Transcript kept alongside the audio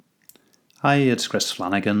Hi, it's Chris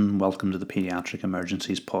Flanagan. Welcome to the Pediatric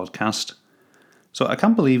Emergencies podcast. So I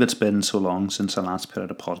can't believe it's been so long since I last put out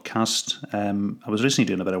a podcast. I was recently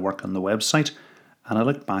doing a bit of work on the website and I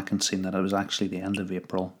looked back and seen that it was actually the end of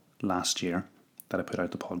April last year that I put out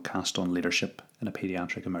the podcast on leadership in a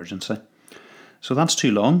paediatric emergency. So that's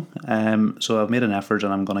too long. So I've made an effort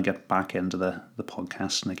and I'm going to get back into the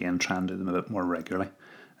podcast and again try and do them a bit more regularly.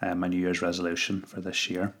 My New Year's resolution for this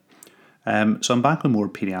year. So I'm back with more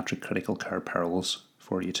paediatric critical care perils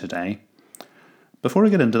for you today. Before I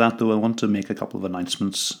get into that though, I want to make a couple of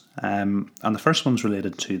announcements. And the first one's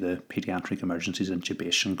related to the Paediatric Emergencies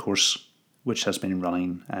Intubation course, which has been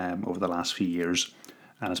running over the last few years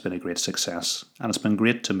and it's been a great success. And it's been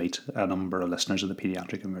great to meet a number of listeners of the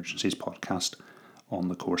Paediatric Emergencies podcast on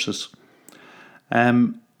the courses.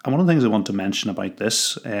 And one of the things I want to mention about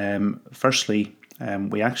this, firstly,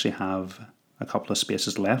 we actually have a couple of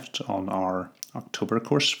spaces left on our October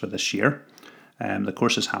course for this year. The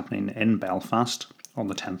course is happening in Belfast on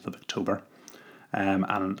the 10th of October.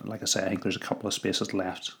 And like I say, I think there's a couple of spaces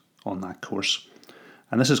left on that course.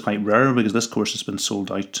 And this is quite rare because this course has been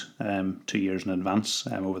sold out 2 years in advance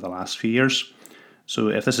over the last few years. So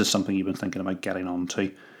if this is something you've been thinking about getting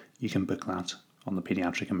onto, you can book that on the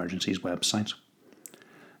Paediatric Emergencies website.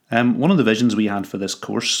 One of the visions we had for this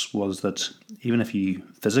course was that even if you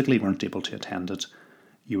physically weren't able to attend it,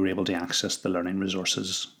 you were able to access the learning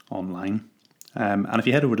resources online. And if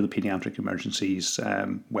you head over to the Paediatric Emergencies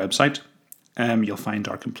website, you'll find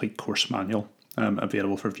our complete course manual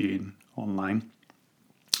available for viewing online.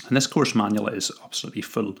 And this course manual is absolutely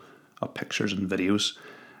full of pictures and videos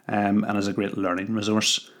and is a great learning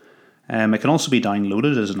resource. It can also be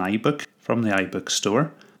downloaded as an iBook from the iBook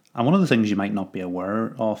store. And one of the things you might not be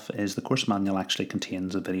aware of is the course manual actually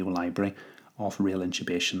contains a video library of real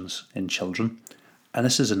intubations in children. And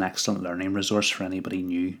this is an excellent learning resource for anybody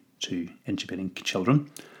new to intubating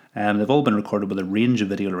children. They've all been recorded with a range of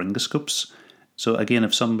video laryngoscopes. So again,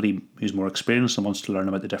 if somebody who's more experienced and wants to learn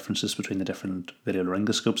about the differences between the different video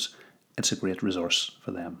laryngoscopes, it's a great resource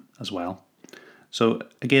for them as well. So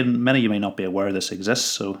again, many of you may not be aware this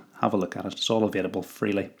exists, so have a look at it. It's all available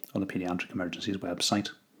freely on the Paediatric Emergencies website.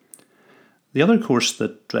 The other course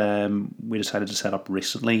that we decided to set up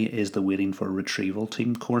recently is the Waiting for Retrieval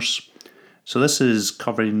Team course. So this is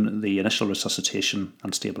covering the initial resuscitation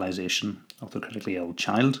and stabilisation of the critically ill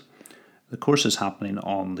child. The course is happening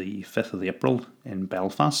on the 5th of April in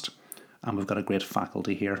Belfast, and we've got a great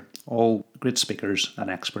faculty here, all great speakers and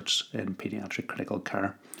experts in paediatric critical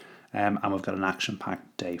care, and we've got an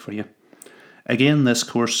action-packed day for you. Again, this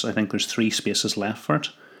course, I think there's 3 spaces left for it.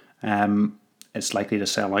 It's likely to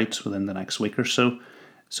sell out within the next week or so.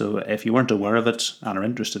 So if you weren't aware of it and are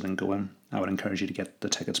interested in going, I would encourage you to get the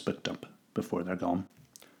tickets booked up before they're gone.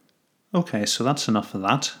 Okay, so that's enough of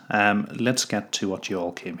that. Let's get to what you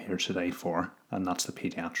all came here today for, and that's the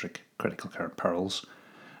Paediatric Critical Care Perils.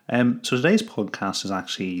 So today's podcast is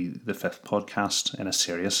actually the 5th podcast in a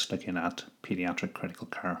series looking at Paediatric Critical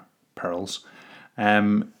Care Perils.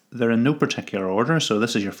 They're in no particular order, so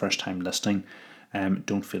this is your first time listening.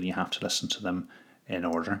 Don't feel you have to listen to them in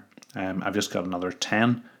order. I've just got another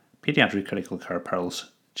 10 paediatric critical care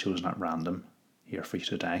perils chosen at random here for you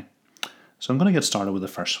today. So I'm going to get started with the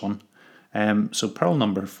first one. So peril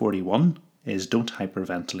number 41 is don't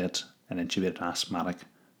hyperventilate an intubated asthmatic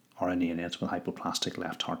or a neonate with hypoplastic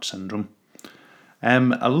left heart syndrome.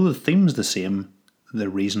 Although the theme's the same, the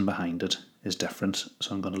reason behind it is different,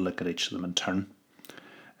 so I'm going to look at each of them in turn.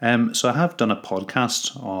 So I have done a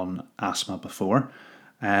podcast on asthma before,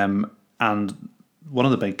 and one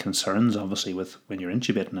of the big concerns, obviously, with when you're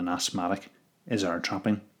intubating an asthmatic is air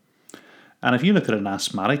trapping. And if you look at an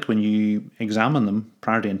asthmatic, when you examine them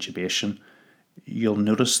prior to intubation, you'll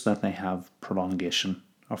notice that they have prolongation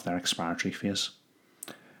of their expiratory phase.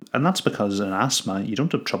 And that's because in asthma, you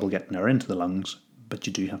don't have trouble getting air into the lungs, but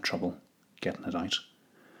you do have trouble getting it out.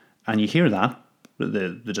 And you hear that,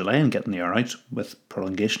 the delay in getting the air out with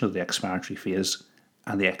prolongation of the expiratory phase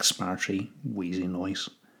and the expiratory wheezy noise.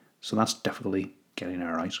 So that's difficulty getting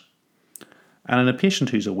air out. And in a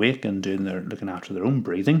patient who's awake and looking after their own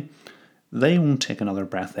breathing, they won't take another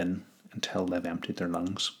breath in until they've emptied their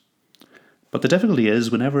lungs. But the difficulty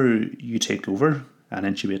is whenever you take over and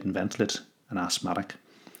intubate and ventilate an asthmatic,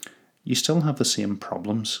 you still have the same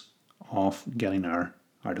problems of getting air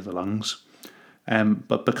out of the lungs.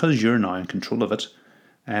 But because you're now in control of it,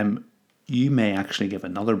 you may actually give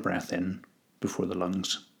another breath in before the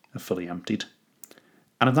lungs have fully emptied.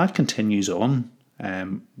 And if that continues on,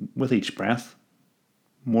 with each breath,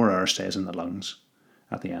 more air stays in the lungs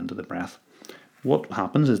at the end of the breath. What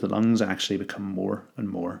happens is the lungs actually become more and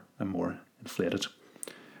more and more inflated.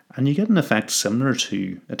 And you get an effect similar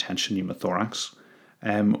to a tension pneumothorax,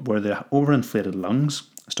 where the overinflated lungs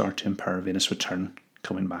start to impair venous return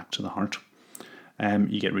coming back to the heart.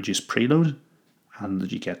 You get reduced preload,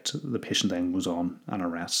 and you get the patient then goes on and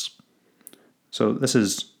arrests. So this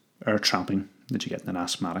is air trapping that you get in an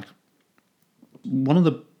asthmatic. One of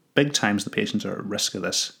the big times the patients are at risk of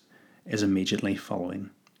this is immediately following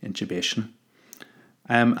intubation.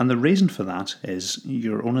 And the reason for that is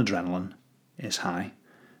your own adrenaline is high,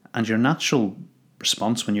 and your natural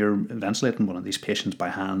response when you're ventilating one of these patients by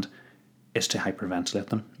hand is to hyperventilate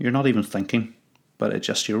them. You're not even thinking, but it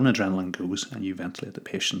just your own adrenaline goes and you ventilate the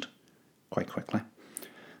patient quite quickly.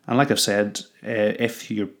 And like I've said, if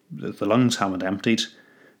the lungs haven't emptied,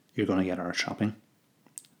 you're going to get air trapping.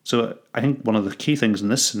 So I think one of the key things in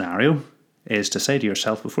this scenario is to say to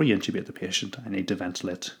yourself before you intubate the patient, I need to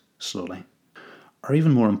ventilate slowly. Or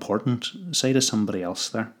even more important, say to somebody else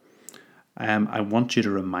there, I want you to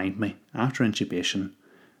remind me after intubation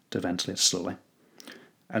to ventilate slowly.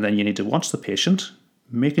 And then you need to watch the patient,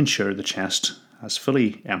 making sure the chest has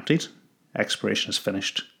fully emptied, expiration is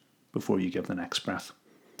finished before you give the next breath,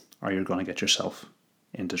 or you're going to get yourself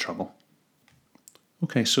into trouble.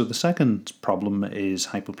 Okay, so the second problem is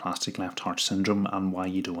hypoplastic left heart syndrome and why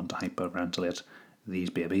you don't want to hyperventilate these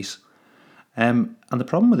babies. And the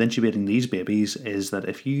problem with intubating these babies is that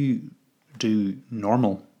if you do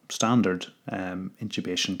normal, standard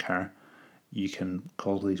intubation care, you can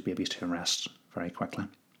cause these babies to arrest very quickly,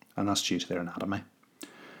 and that's due to their anatomy.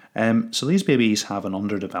 So these babies have an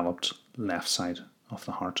underdeveloped left side of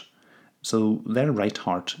the heart. So their right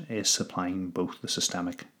heart is supplying both the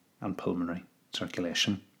systemic and pulmonary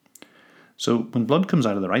circulation. So when blood comes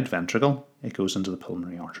out of the right ventricle, it goes into the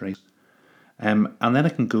pulmonary arteries. And then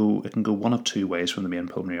it can go one of two ways from the main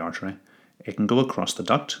pulmonary artery. It can go across the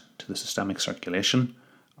duct to the systemic circulation,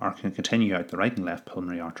 or it can continue out the right and left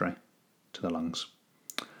pulmonary artery to the lungs.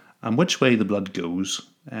 And which way the blood goes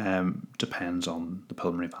depends on the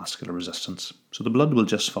pulmonary vascular resistance. So the blood will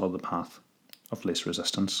just follow the path of least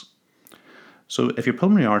resistance. So if your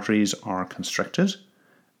pulmonary arteries are constricted,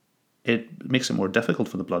 it makes it more difficult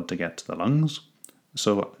for the blood to get to the lungs.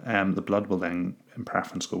 So the blood will then, in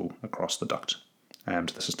preference, go across the duct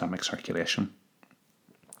to the systemic circulation.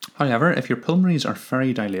 However, if your pulmonaries are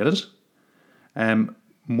very dilated,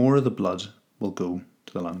 more of the blood will go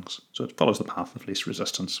to the lungs. So it follows the path of least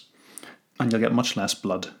resistance. And you'll get much less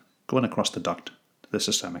blood going across the duct to the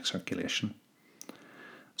systemic circulation.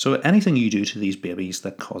 So anything you do to these babies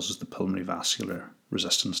that causes the pulmonary vascular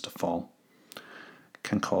resistance to fall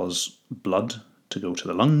can cause blood to go to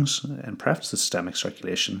the lungs and perhaps the systemic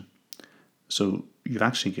circulation. So you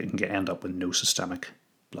actually can end up with no systemic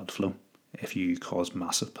blood flow if you cause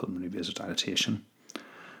massive pulmonary vasodilatation.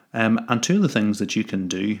 And two of the things that you can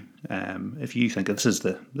do, if you think this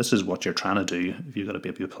is what you're trying to do, if you've got a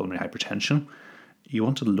baby with pulmonary hypertension, you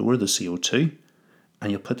want to lower the CO2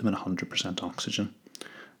 and you'll put them in 100% oxygen.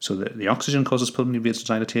 So the oxygen causes pulmonary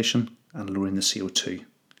vasodilatation and lowering the CO2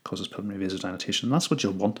 causes pulmonary vasodilatation. And that's what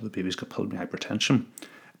you'll want if the baby's got pulmonary hypertension,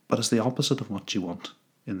 but it's the opposite of what you want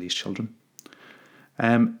in these children.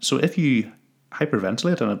 So if you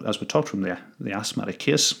hyperventilate, and as we talked from the asthmatic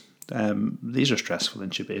case, these are stressful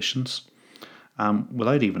intubations.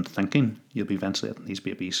 Without even thinking, you'll be ventilating these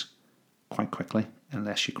babies quite quickly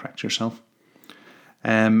unless you correct yourself.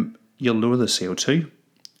 You'll lower the CO2,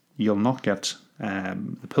 you'll not get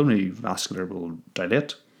the pulmonary vascular will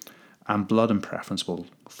dilate, and blood in preference will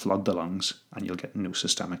flood the lungs, and you'll get no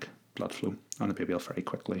systemic blood flow, and the baby will very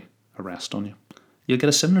quickly arrest on you. You'll get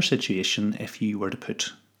a similar situation if you were to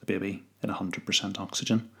put the baby in 100%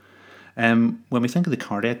 oxygen. When we think of the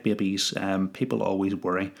cardiac babies, people always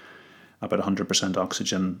worry about 100%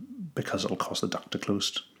 oxygen because it'll cause the duct to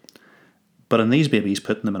close. But in these babies,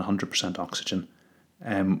 putting them in 100% oxygen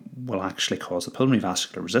will actually cause the pulmonary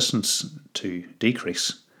vascular resistance to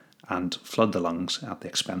decrease and flood the lungs at the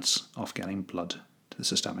expense of getting blood to the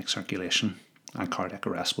systemic circulation, and cardiac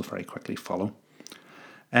arrest will very quickly follow.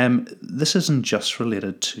 This isn't just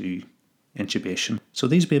related to intubation. So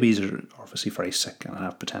these babies are obviously very sick and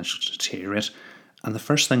have potential to deteriorate. And the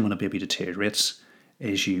first thing when a baby deteriorates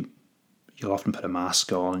is you'll often put a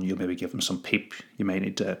mask on, and you'll maybe give them some PEEP. You may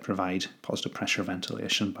need to provide positive pressure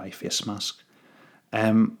ventilation by face mask.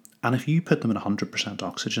 And if you put them in 100%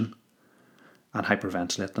 oxygen and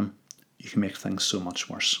hyperventilate them, you can make things so much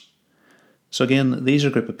worse. So again, these are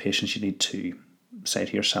a group of patients you need to say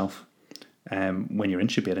to yourself when you're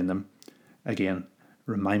intubating them, again,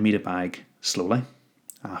 remind me to bag slowly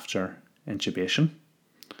after intubation.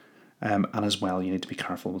 And as well, you need to be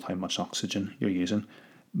careful with how much oxygen you're using.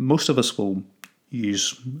 Most of us will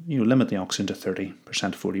limit the oxygen to 30%,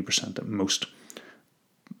 40% at most,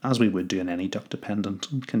 as we would do in any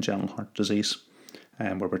duct-dependent congenital heart disease,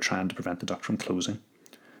 where we're trying to prevent the duct from closing.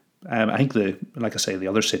 I think the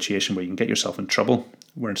other situation where you can get yourself in trouble,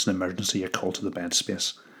 where it's an emergency, you're called to the bed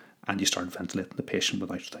space and you start ventilating the patient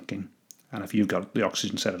without thinking. And if you've got the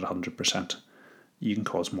oxygen set at 100%, you can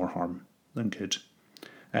cause more harm than good.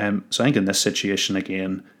 So I think in this situation,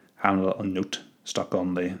 again, having a little note stuck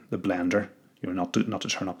on the blender, not to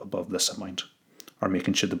turn up above this amount, or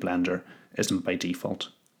making sure the blender isn't by default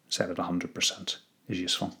set at 100% is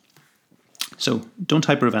useful. So don't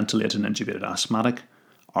hyperventilate an intubated asthmatic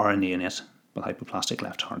or a neonate with hypoplastic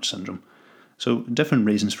left heart syndrome. So different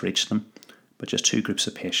reasons for each of them, but just two groups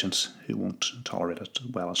of patients who won't tolerate it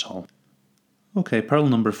well at all. Okay, pearl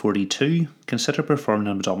number 42. Consider performing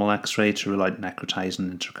an abdominal X-ray to rule out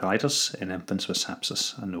necrotizing enterocolitis in infants with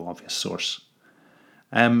sepsis and no obvious source.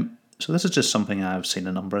 So this is just something I've seen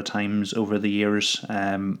a number of times over the years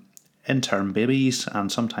in term babies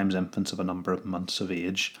and sometimes infants of a number of months of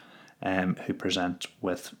age who present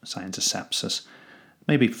with signs of sepsis.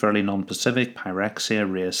 Maybe fairly non-specific,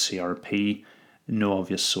 pyrexia, raised CRP, no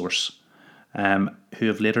obvious source, who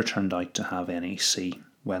have later turned out to have NEC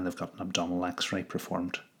when they've got an abdominal X-ray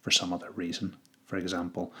performed for some other reason. For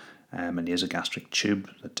example, a nasogastric tube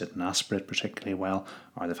that didn't aspirate particularly well,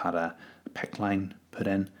 or they've had a PICC line put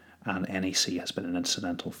in and NEC has been an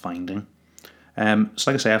incidental finding. So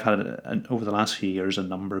like I say, I've had over the last few years a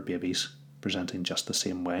number of babies presenting just the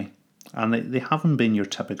same way, and they haven't been your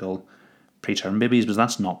typical preterm babies, because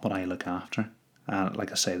that's not what I look after.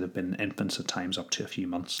 Like I say, they've been infants at times up to a few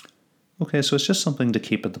months. Okay, so it's just something to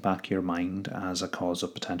keep at the back of your mind as a cause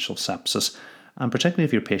of potential sepsis, and particularly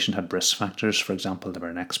if your patient had risk factors, for example, they were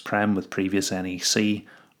an ex-prem with previous NEC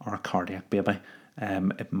or a cardiac baby,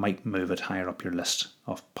 it might move it higher up your list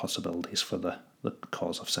of possibilities for the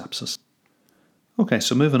cause of sepsis. Okay,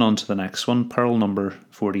 so moving on to the next one, pearl number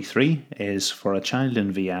 43 is for a child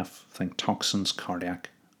in VF, think toxins,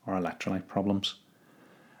 cardiac, or electrolyte problems.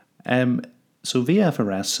 So VF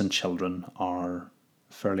arrests in children are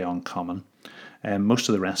fairly uncommon. Most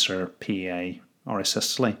of the rest are PA or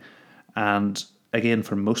asystole, and again,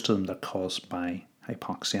 for most of them, they're caused by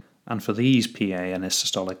hypoxia. And for these PA and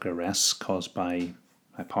asystolic arrests caused by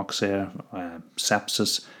hypoxia,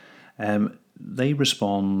 sepsis, they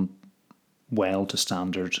respond well to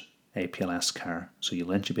standard APLS care. So you'll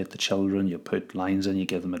intubate the children, you'll put lines in, you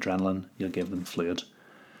give them adrenaline, you'll give them fluid.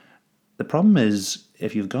 The problem is,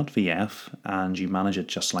 if you've got VF and you manage it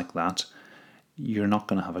just like that, you're not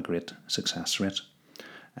going to have a great success rate.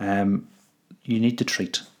 You need to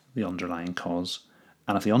treat the underlying cause.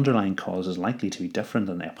 And if the underlying cause is likely to be different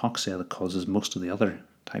than the hypoxia that causes most of the other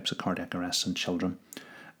types of cardiac arrests in children,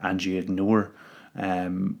 and you ignore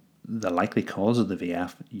the likely cause of the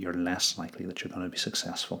VF, you're less likely that you're going to be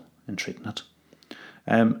successful in treating it.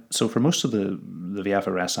 So for most of the VF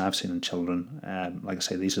arrests I've seen in children, like I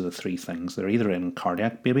say, these are the three things. They're either in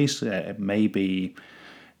cardiac babies, it may be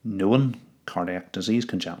known cardiac disease,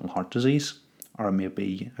 congenital heart disease, or it may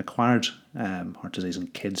be acquired heart disease in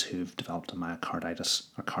kids who've developed a myocarditis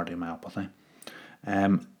or cardiomyopathy.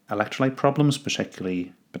 Electrolyte problems,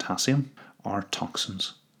 particularly potassium, or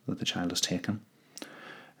toxins that the child has taken.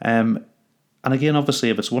 And again, obviously,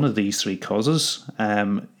 if it's one of these three causes,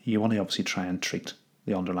 you want to obviously try and treat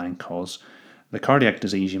the underlying cause. The cardiac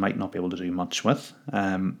disease you might not be able to do much with,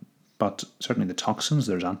 but certainly the toxins,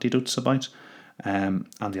 there's antidotes about, and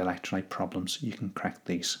the electrolyte problems, you can correct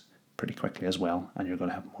these pretty quickly as well, and you're going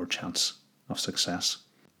to have more chance of success.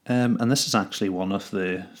 And this is actually one of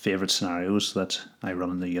the favourite scenarios that I run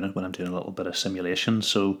in the unit when I'm doing a little bit of simulation.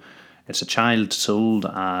 So it's a child sold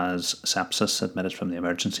as sepsis, admitted from the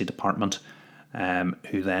emergency department,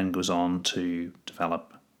 who then goes on to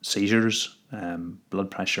develop seizures, blood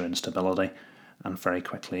pressure instability, and very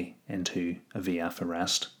quickly into a VF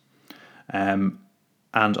arrest.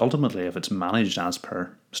 And ultimately, if it's managed as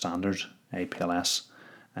per standard APLS,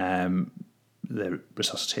 the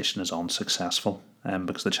resuscitation is unsuccessful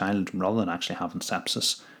because the child, rather than actually having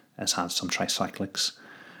sepsis, has had some tricyclics.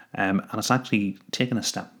 And it's actually taken a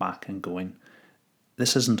step back and going,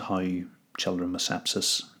 this isn't how children with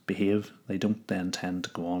sepsis behave. They don't then tend to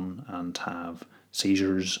go on and have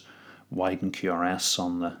seizures, widen QRS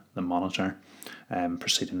on the monitor,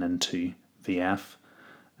 proceeding into VF.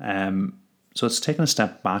 So it's taken a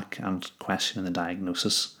step back and questioning the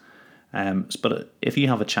diagnosis. But if you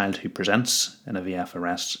have a child who presents in a VF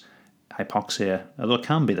arrest, hypoxia, although it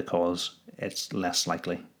can be the cause, it's less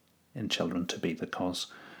likely in children to be the cause.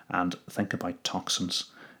 And think about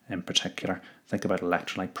toxins. in particular. Think about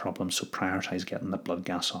electrolyte problems, so prioritise getting the blood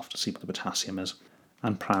gas off to see what the potassium is,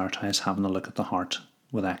 and prioritise having a look at the heart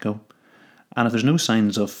with echo. And if there's no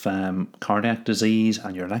signs of cardiac disease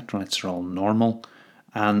and your electrolytes are all normal,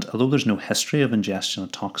 and although there's no history of ingestion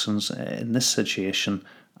of toxins, in this situation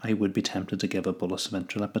I would be tempted to give a bolus of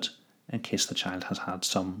Intralipid in case the child has had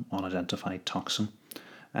some unidentified toxin,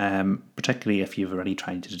 particularly if you've already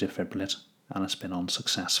tried to defibrillate and it's been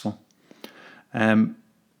unsuccessful.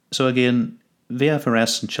 So again,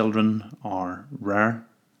 VFRS in children are rare.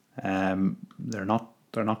 They're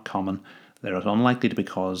not common. They're unlikely to be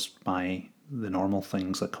caused by the normal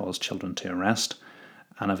things that cause children to arrest.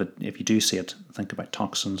 And if you do see it, think about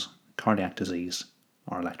toxins, cardiac disease,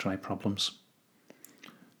 or electrolyte problems.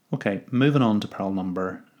 Okay, moving on to pearl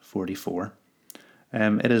number 44.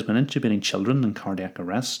 It is when intubating children in cardiac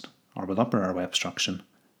arrest or with upper airway obstruction,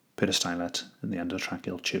 put a stylet in the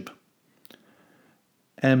endotracheal tube.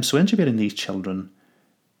 So intubating these children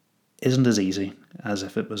isn't as easy as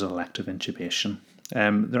if it was elective intubation.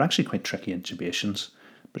 They're actually quite tricky intubations,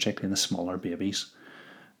 particularly in the smaller babies.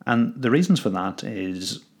 And the reasons for that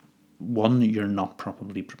is, one, you're not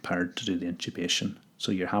properly prepared to do the intubation,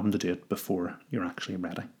 so you're having to do it before you're actually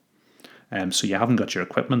ready. So you haven't got your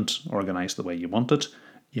equipment organised the way you want it.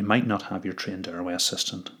 You might not have your trained airway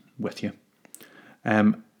assistant with you.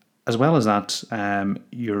 As well as that,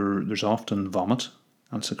 there's often vomit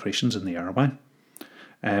and secretions in the airway.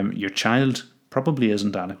 Your child probably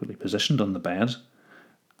isn't adequately positioned on the bed,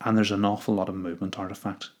 and there's an awful lot of movement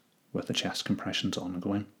artifact with the chest compressions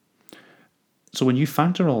ongoing. So when you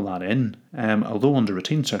factor all that in, although under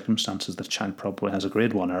routine circumstances the child probably has a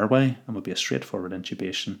grade 1 airway and would be a straightforward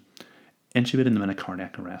intubation, intubating them in a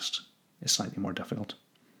cardiac arrest is slightly more difficult.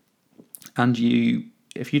 And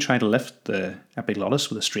if you try to lift the epiglottis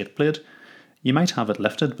with a straight blade, you might have it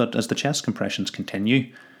lifted, but as the chest compressions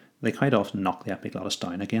continue, they quite often knock the epiglottis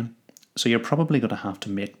down again. So you're probably going to have to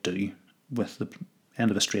make do with the end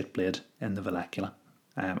of a straight blade in the vallecula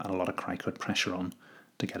and a lot of cricoid pressure on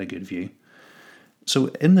to get a good view. So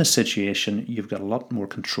in this situation, you've got a lot more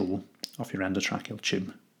control of your endotracheal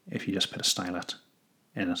tube if you just put a stylet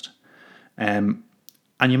in it. And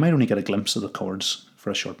you might only get a glimpse of the cords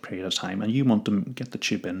for a short period of time, and you want to get the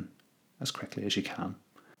tube in as quickly as you can.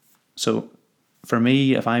 So for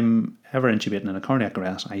me, if I'm ever intubating in a cardiac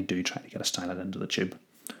arrest, I do try to get a stylet into the tube.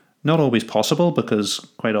 Not always possible because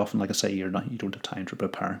quite often, like I say, you don't have time to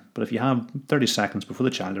prepare. But if you have 30 seconds before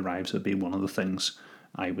the child arrives, it would be one of the things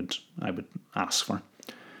I would ask for.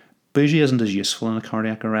 Bougie isn't as useful in a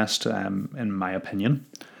cardiac arrest, in my opinion,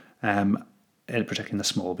 particularly in the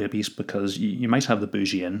small babies, because you might have the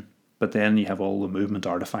bougie in, but then you have all the movement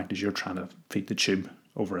artifact as you're trying to feed the tube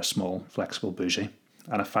over a small flexible bougie.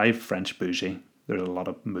 And a 5 French bougie, there's a lot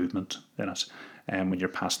of movement in it, and when you're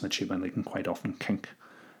passing the tube, and they can quite often kink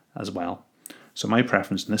as well. So my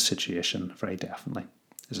preference in this situation, very definitely,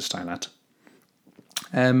 is a stylet.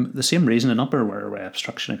 The same reason in upper airway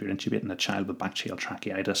obstruction, if you're intubating a child with bacterial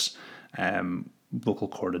tracheitis, vocal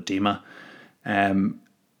cord edema,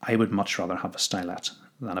 I would much rather have a stylet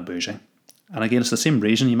than a bougie. And again, it's the same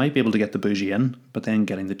reason. You might be able to get the bougie in, but then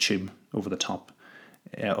getting the tube over the top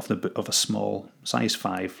of a small size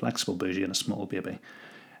 5 flexible bougie in a small baby,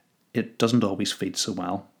 it doesn't always feed so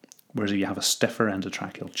well. Whereas if you have a stiffer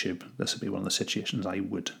endotracheal tube, this would be one of the situations I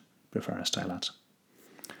would prefer a stylet.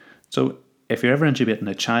 So if you're ever intubating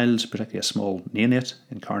a child, particularly a small neonate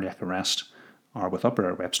in cardiac arrest or with upper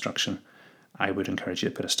airway obstruction, I would encourage you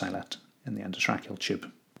to put a stylet in the endotracheal tube.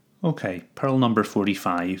 Okay, pearl number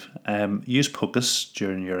 45. Use POCUS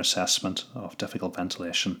during your assessment of difficult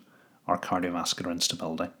ventilation or cardiovascular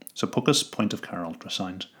instability. So POCUS, point of care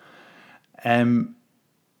ultrasound. I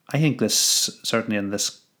think this, certainly in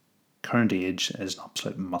this current age, is an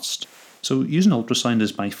absolute must. So using ultrasound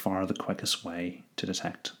is by far the quickest way to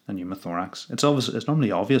detect a pneumothorax. It's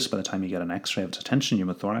normally obvious by the time you get an X-ray if it's a tension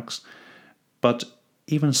pneumothorax, but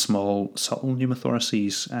even small, subtle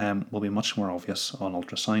pneumothoraces will be much more obvious on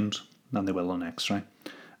ultrasound than they will on X-ray.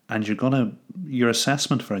 And your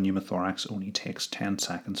assessment for a pneumothorax only takes 10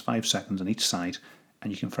 seconds, 5 seconds on each side,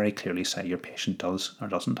 and you can very clearly say your patient does or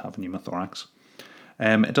doesn't have a pneumothorax.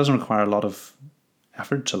 It doesn't require a lot of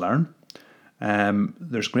effort to learn.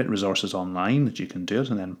 There's great resources online that you can do it,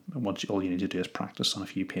 and then all you need to do is practice on a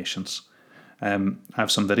few patients. I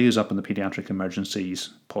have some videos up in the Pediatric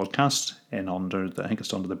Emergencies podcast, I think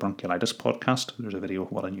it's under the Bronchiolitis podcast. There's a video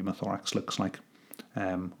of what a pneumothorax looks like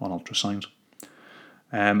on ultrasound.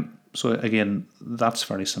 So again, that's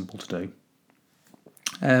very simple to do.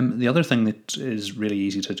 The other thing that is really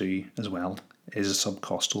easy to do as well is a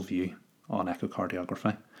subcostal view on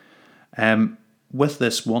echocardiography. With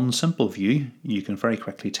this one simple view, you can very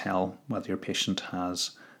quickly tell whether your patient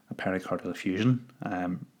has a pericardial effusion,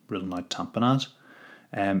 ruling out tamponade.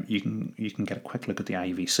 You can get a quick look at the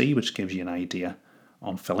IVC, which gives you an idea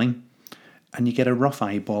on filling, and you get a rough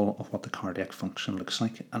eyeball of what the cardiac function looks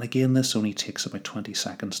like. And again, this only takes about 20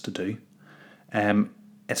 seconds to do.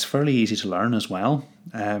 It's fairly easy to learn as well.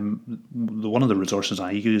 One of the resources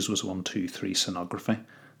I used was 123 Sonography.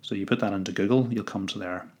 So you put that into Google, you'll come to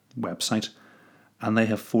their website, and they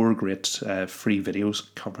have 4 great free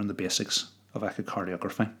videos covering the basics of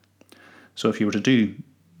echocardiography. So if you were to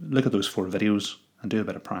look at those 4 videos and do a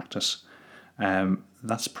bit of practice,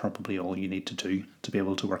 that's probably all you need to do to be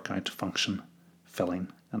able to work out function, filling,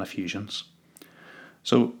 and effusions.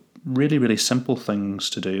 So really, really simple things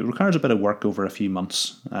to do. It requires a bit of work over a few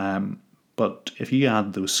months, but if you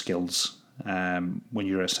add those skills when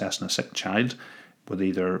you're assessing a sick child with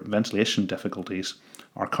either ventilation difficulties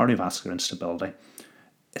or cardiovascular instability,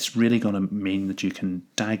 it's really going to mean that you can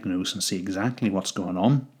diagnose and see exactly what's going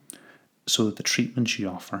on, so that the treatments you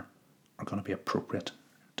offer are going to be appropriate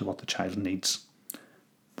to what the child needs.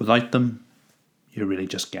 Without them, you're really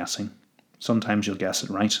just guessing. Sometimes you'll guess it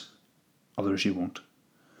right, others you won't.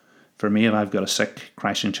 For me, if I've got a sick,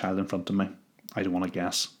 crashing child in front of me, I don't want to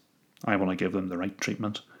guess. I want to give them the right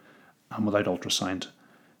treatment. And without ultrasound,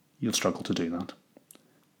 you'll struggle to do that.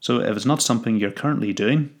 So if it's not something you're currently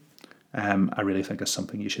doing, I really think it's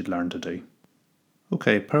something you should learn to do.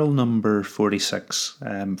 Okay, pearl number 46.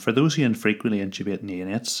 For those who infrequently intubate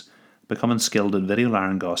neonates, becoming skilled at video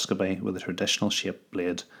laryngoscopy with a traditional shaped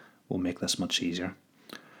blade will make this much easier.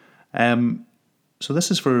 So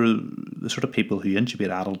this is for the sort of people who intubate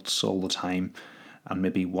adults all the time, and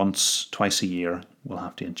maybe once, twice a year will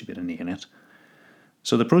have to intubate a neonate.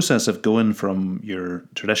 So the process of going from your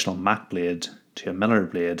traditional Mac blade to a Miller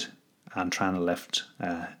blade and trying to lift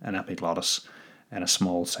an epiglottis in a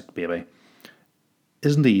small sick baby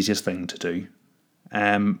isn't the easiest thing to do.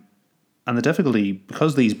 And the difficulty,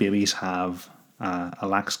 because these babies have a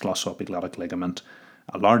lax glossoepiglottic ligament,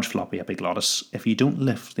 a large floppy epiglottis, if you don't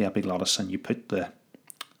lift the epiglottis and you put the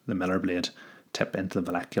Miller blade tip into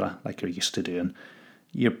the vallecula like you're used to doing,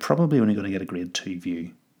 you're probably only going to get a grade 2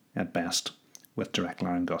 view at best with direct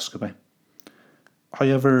laryngoscopy.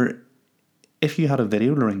 However, if you had a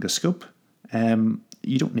video laryngoscope,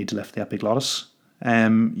 you don't need to lift the epiglottis.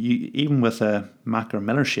 Even with a Mac or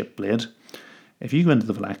Miller shaped blade, if you go into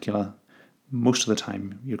the vallecula, most of the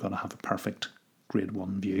time you're going to have a perfect grade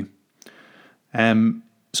 1 view.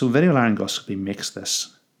 So video laryngoscopy makes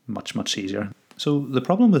this much, much easier. So the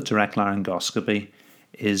problem with direct laryngoscopy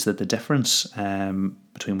is that the difference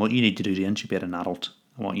between what you need to do to intubate an adult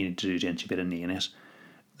and what you need to do to intubate a neonate,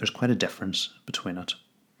 there's quite a difference between it.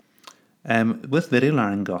 With video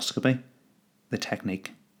laryngoscopy, the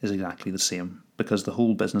technique is exactly the same, because the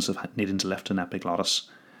whole business of needing to lift an epiglottis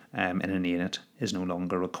in a neonate is no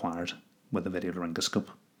longer required with a video laryngoscope.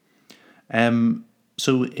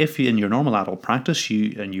 So if you, in your normal adult practice,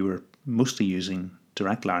 you were mostly using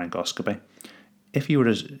direct laryngoscopy, if you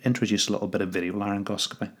were to introduce a little bit of video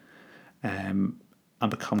laryngoscopy and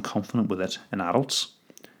become confident with it in adults,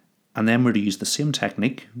 and then were to use the same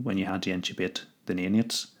technique when you had to intubate the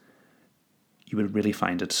neonates, you would really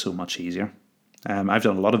find it so much easier. I've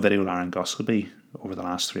done a lot of video laryngoscopy over the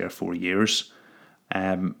last 3 or 4 years,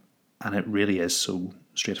 and it really is so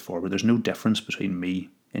straightforward. There's no difference between me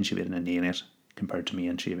intubating a neonate compared to me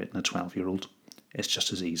intubating a 12-year-old. It's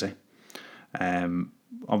just as easy.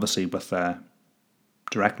 Obviously, with a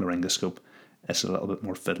direct laryngoscope, it's a little bit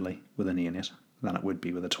more fiddly with a neonate than it would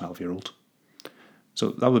be with a 12-year-old.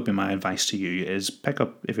 So that would be my advice to you, is pick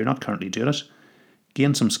up, if you're not currently doing it,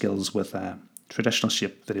 gain some skills with a traditional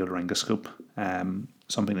shaped video laryngoscope,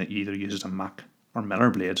 something that either uses a Mac or Miller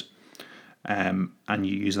blade, and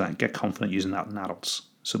you use that, get confident using that in adults.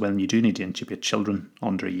 So when you do need to intubate children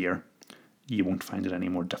under a year, you won't find it any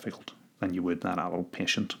more difficult than you would that adult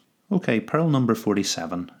patient. Okay, pearl number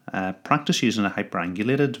 47. Practice using a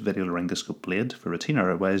hyperangulated video laryngoscope blade for routine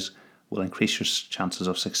airways will increase your chances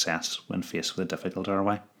of success when faced with a difficult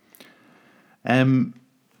airway.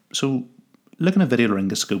 So looking at video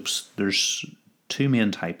laryngoscopes, there's 2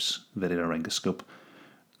 main types of video laryngoscope.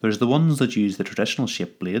 There's the ones that use the traditional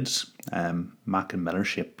shaped blades, Mac and Miller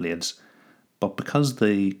shaped blades, but because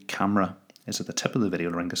the camera is at the tip of the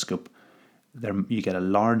video laryngoscope, you get a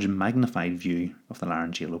large magnified view of the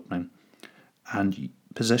laryngeal opening, and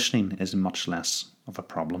positioning is much less of a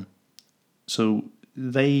problem. So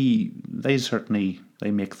they certainly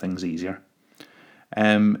make things easier.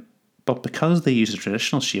 But because they use a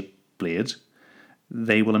traditional shaped blade,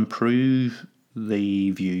 they will improve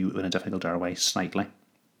the view in a difficult airway slightly.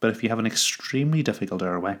 But if you have an extremely difficult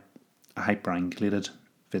airway, a hyperangulated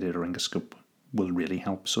video laryngoscope will really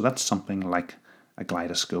help. So that's something like a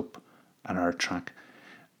glidoscope, an air track,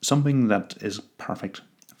 something that is perfect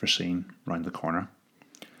for seeing round the corner.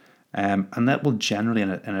 And that will generally, in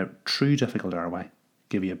a true difficult airway,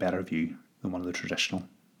 give you a better view than one of the traditional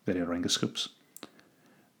video laryngoscopes.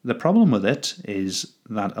 The problem with it is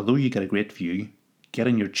that although you get a great view,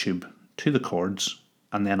 getting your tube to the cords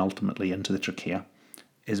and then ultimately into the trachea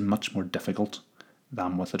is much more difficult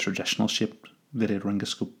than with a traditional shaped video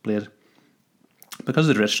laryngoscope blade. Because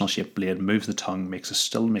the traditional shaped blade moves the tongue,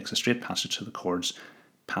 still makes a straight passage to the cords,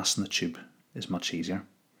 passing the tube is much easier.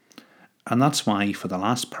 And that's why for the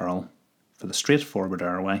last pearl, for the straightforward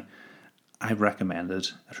airway, I've recommended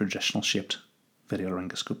a traditional shaped video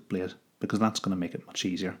laryngoscope blade, because that's going to make it much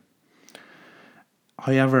easier.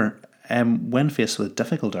 However, when faced with a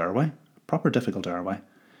difficult airway, proper difficult airway,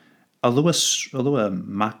 although a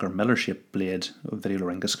Mac or Miller shaped blade of video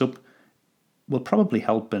laryngoscope will probably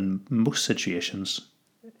help in most situations,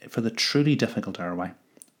 for the truly difficult airway,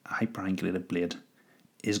 a hyperangulated blade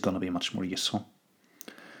is going to be much more useful.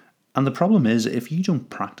 And the problem is, if you don't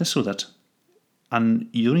practice with it, and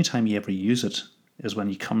the only time you ever use it is when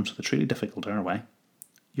you come to the truly difficult airway,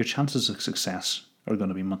 your chances of success are going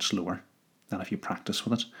to be much lower than if you practice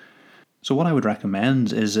with it. So what I would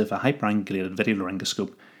recommend is, if a hyperangulated video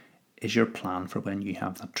laryngoscope is your plan for when you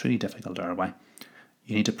have that truly difficult airway,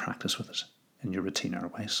 you need to practice with it in your routine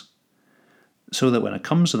airways, so that when it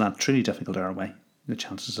comes to that truly difficult airway, the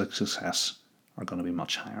chances of success are going to be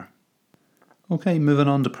much higher. Okay, moving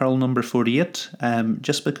on to pearl number 48.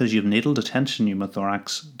 Just because you've needled a tension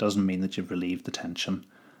pneumothorax doesn't mean that you've relieved the tension,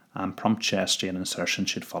 and prompt chest drain insertion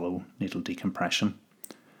should follow needle decompression.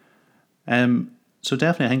 So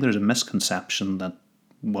definitely I think there's a misconception that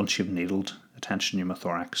once you've needled a tension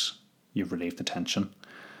pneumothorax, you've relieved the tension,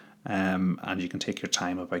 and you can take your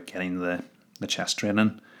time about getting the chest drain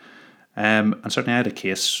in. And certainly I had a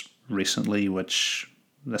case recently which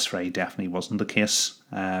this very definitely wasn't the case.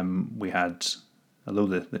 We had, although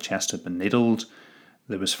the chest had been needled,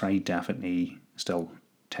 there was very definitely still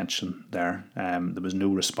tension there. There was no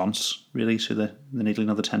response really to the needling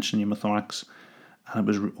of the tension pneumothorax, and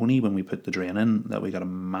it was only when we put the drain in that we got a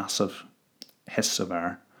massive hiss of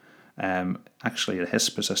air. Actually, the hiss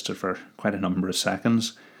persisted for quite a number of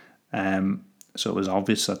seconds, so it was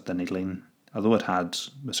obvious that the needling, although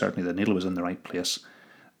certainly the needle was in the right place,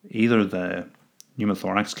 either the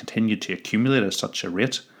pneumothorax continued to accumulate at such a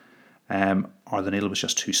rate, or the needle was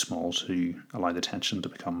just too small to allow the tension to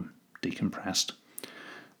become decompressed.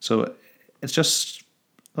 So it's just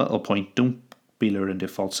a little point: don't be lured into a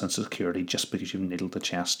false sense of security just because you've needled the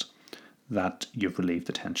chest that you've relieved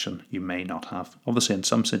the tension. You may not have. Obviously, in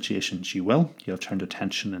some situations you will. You'll turn the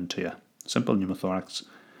tension into a simple pneumothorax,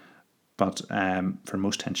 but for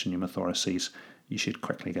most tension pneumothoraces, you should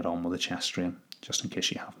quickly get on with the chest drain, just in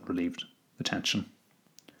case you haven't relieved the tension.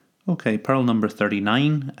 Okay, pearl number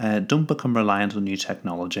 39. Don't become reliant on new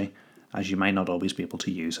technology, as you might not always be able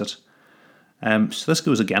to use it. So this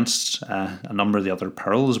goes against a number of the other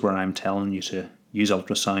pearls where I'm telling you to use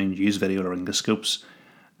ultrasound, use video laryngoscopes.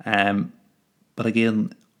 But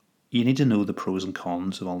again, you need to know the pros and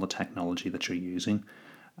cons of all the technology that you're using.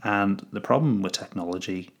 And the problem with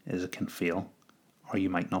technology is it can fail, or you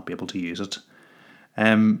might not be able to use it.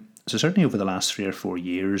 So certainly over the last 3 or 4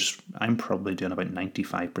 years, I'm probably doing about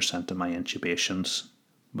 95% of my intubations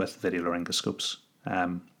with video laryngoscopes.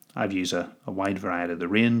 I've used a wide variety of the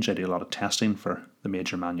range. I do a lot of testing for the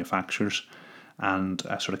major manufacturers, and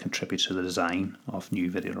I sort of contribute to the design of new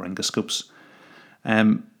video laryngoscopes.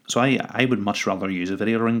 So I would much rather use a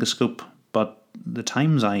video laryngoscope, but the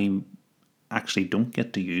times I actually don't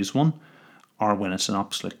get to use one are when it's an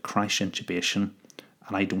absolute crash intubation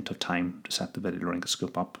and I don't have time to set the video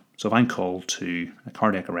laryngoscope up. So if I'm called to a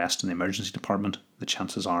cardiac arrest in the emergency department, the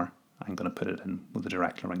chances are I'm going to put it in with a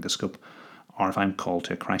direct laryngoscope. Or if I'm called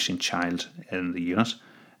to a crashing child in the unit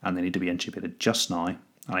and they need to be intubated just now, and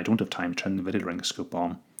I don't have time to turn the video laryngoscope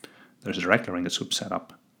on, there's a direct laryngoscope set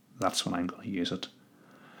up. That's when I'm going to use it.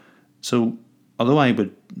 So although I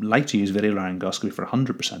would like to use video laryngoscopy for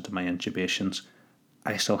 100% of my intubations,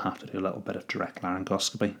 I still have to do a little bit of direct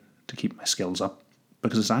laryngoscopy to keep my skills up,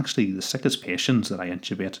 because it's actually the sickest patients that I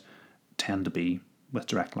intubate tend to be with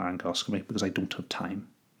direct laryngoscopy because I don't have time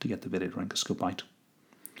to get the video laryngoscope out.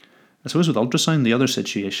 I suppose with ultrasound, the other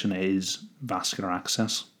situation is vascular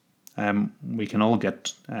access. We can all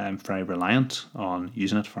get very reliant on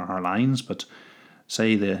using it for our lines, but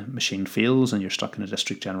say the machine fails and you're stuck in a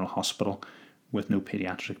district general hospital with no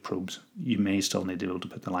paediatric probes, you may still need to be able to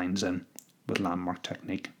put the lines in with landmark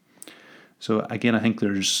technique. So again, I think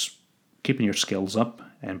there's keeping your skills up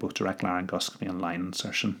in both direct laryngoscopy and line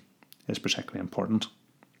insertion is particularly important.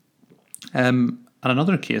 And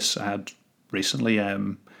another case I had recently, I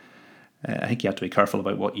think you have to be careful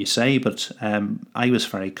about what you say, but I was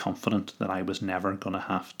very confident that I was never going to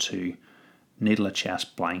have to needle a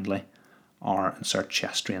chest blindly or insert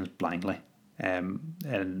chest drains blindly. In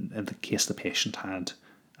the case the patient had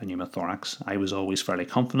a pneumothorax, I was always fairly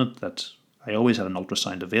confident that I always had an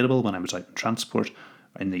ultrasound available when I was out in transport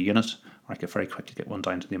or in the unit, or I could very quickly get one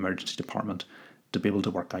down to the emergency department to be able to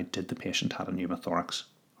work out did the patient have a pneumothorax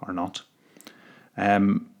or not.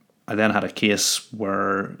 I then had a case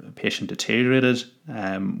where a patient deteriorated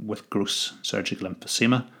with gross surgical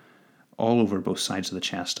emphysema all over both sides of the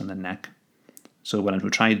chest and the neck. So when I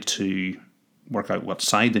tried to work out what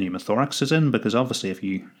side the pneumothorax is in, because obviously if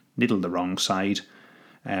you needle the wrong side,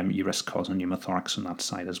 you risk causing pneumothorax on that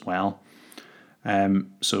side as well.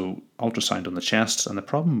 So ultrasound on the chest, and the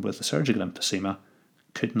problem with the surgical emphysema,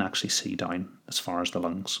 couldn't actually see down as far as the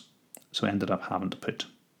lungs. So I ended up having to put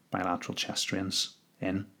bilateral chest drains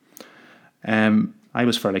in. I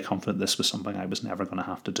was fairly confident this was something I was never going to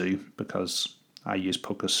have to do because I use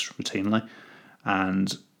POCUS routinely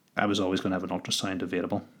and I was always going to have an ultrasound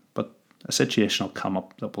available. But a situation will come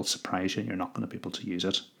up that will surprise you and you're not going to be able to use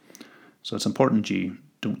it. So it's important you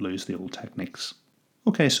don't lose the old techniques.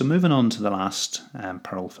 Okay, so moving on to the last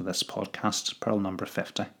pearl for this podcast, pearl number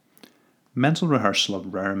 50. Mental rehearsal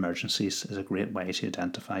of rare emergencies is a great way to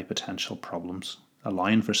identify potential problems,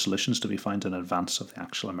 allowing for solutions to be found in advance of the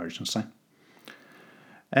actual emergency.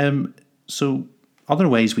 So other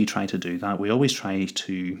ways we try to do that, we always try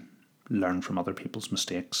to learn from other people's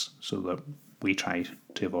mistakes so that we try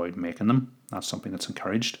to avoid making them. That's something that's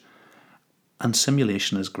encouraged. And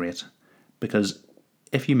simulation is great because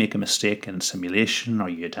if you make a mistake in simulation or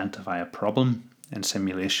you identify a problem in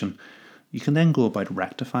simulation, you can then go about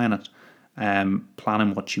rectifying it,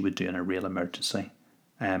 planning what you would do in a real emergency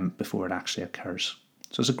before it actually occurs.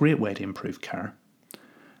 So it's a great way to improve care.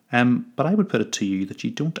 But I would put it to you that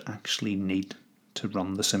you don't actually need to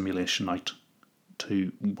run the simulation out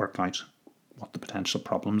to work out what the potential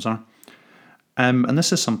problems are. And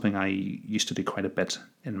this is something I used to do quite a bit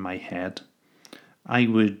in my head. I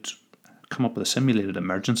would come up with a simulated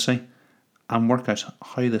emergency and work out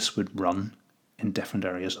how this would run in different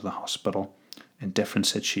areas of the hospital, in different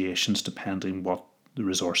situations, depending what the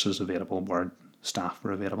resources available were, staff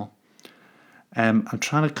were available. And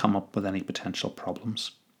trying to come up with any potential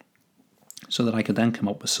problems so that I could then come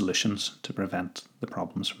up with solutions to prevent the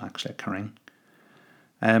problems from actually occurring.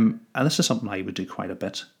 And this is something I would do quite a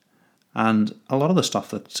bit. And a lot of the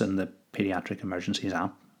stuff that's in the Paediatric Emergencies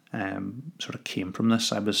app sort of came from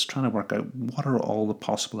this. I was trying to work out what are all the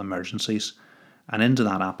possible emergencies, and into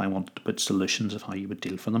that app I wanted to put solutions of how you would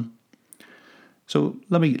deal for them. So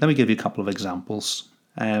let me give you a couple of examples.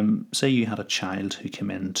 Say you had a child who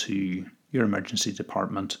came into your emergency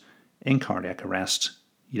department in cardiac arrest.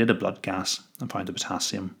 You did a blood gas and found the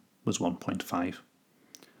potassium was 1.5.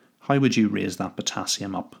 How would you raise that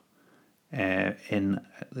potassium up in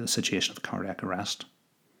the situation of cardiac arrest?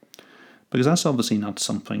 Because that's obviously not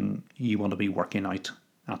something you want to be working out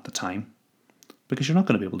at the time, because you're not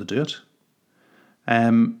going to be able to do it.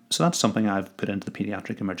 So that's something I've put into the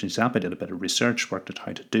Paediatric Emergencies app. I did a bit of research, worked out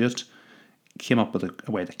how to do it, came up with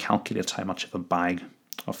a way that calculates how much of a bag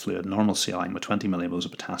of fluid, normal saline with 20 millimoles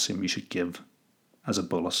of potassium, you should give as a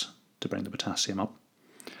bolus to bring the potassium up.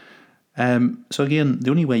 So again,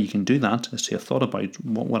 the only way you can do that is to have thought about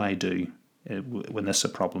what would I do when this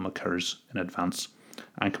problem occurs in advance,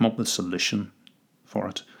 and come up with a solution for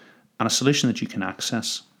it, and a solution that you can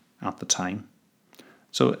access at the time.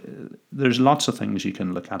 So there's lots of things you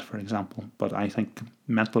can look at, for example, but I think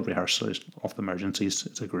mental rehearsal of the emergencies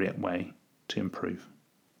is a great way to improve.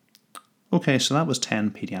 Okay, so that was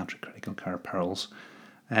 10 paediatric critical care pearls.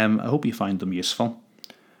 I hope you find them useful.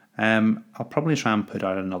 I'll probably try and put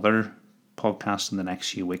out another podcast in the next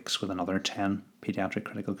few weeks with another 10 paediatric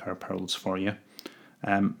critical care pearls for you.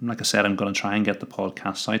 Like I said, I'm going to try and get the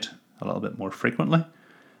podcasts out a little bit more frequently.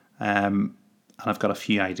 And I've got a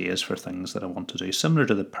few ideas for things that I want to do, similar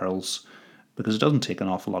to the pearls, because it doesn't take an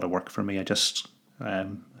awful lot of work for me. I just, a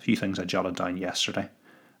few things I jotted down yesterday,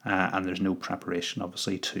 and there's no preparation,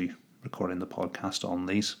 obviously, to recording the podcast on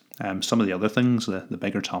these. Some of the other things, the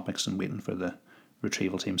bigger topics and waiting for the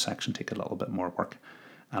retrieval team section, take a little bit more work.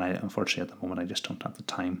 And unfortunately, at the moment, I just don't have the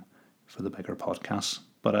time for the bigger podcasts.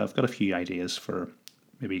 But I've got a few ideas for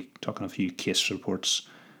maybe talking a few case reports,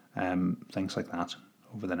 things like that,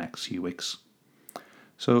 over the next few weeks.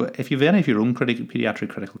 So if you've any of your own paediatric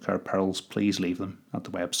critical care pearls, please leave them at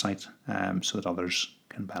the website so that others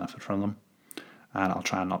can benefit from them. and I'll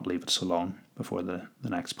try and not leave it so long before the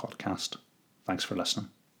next podcast. Thanks for listening.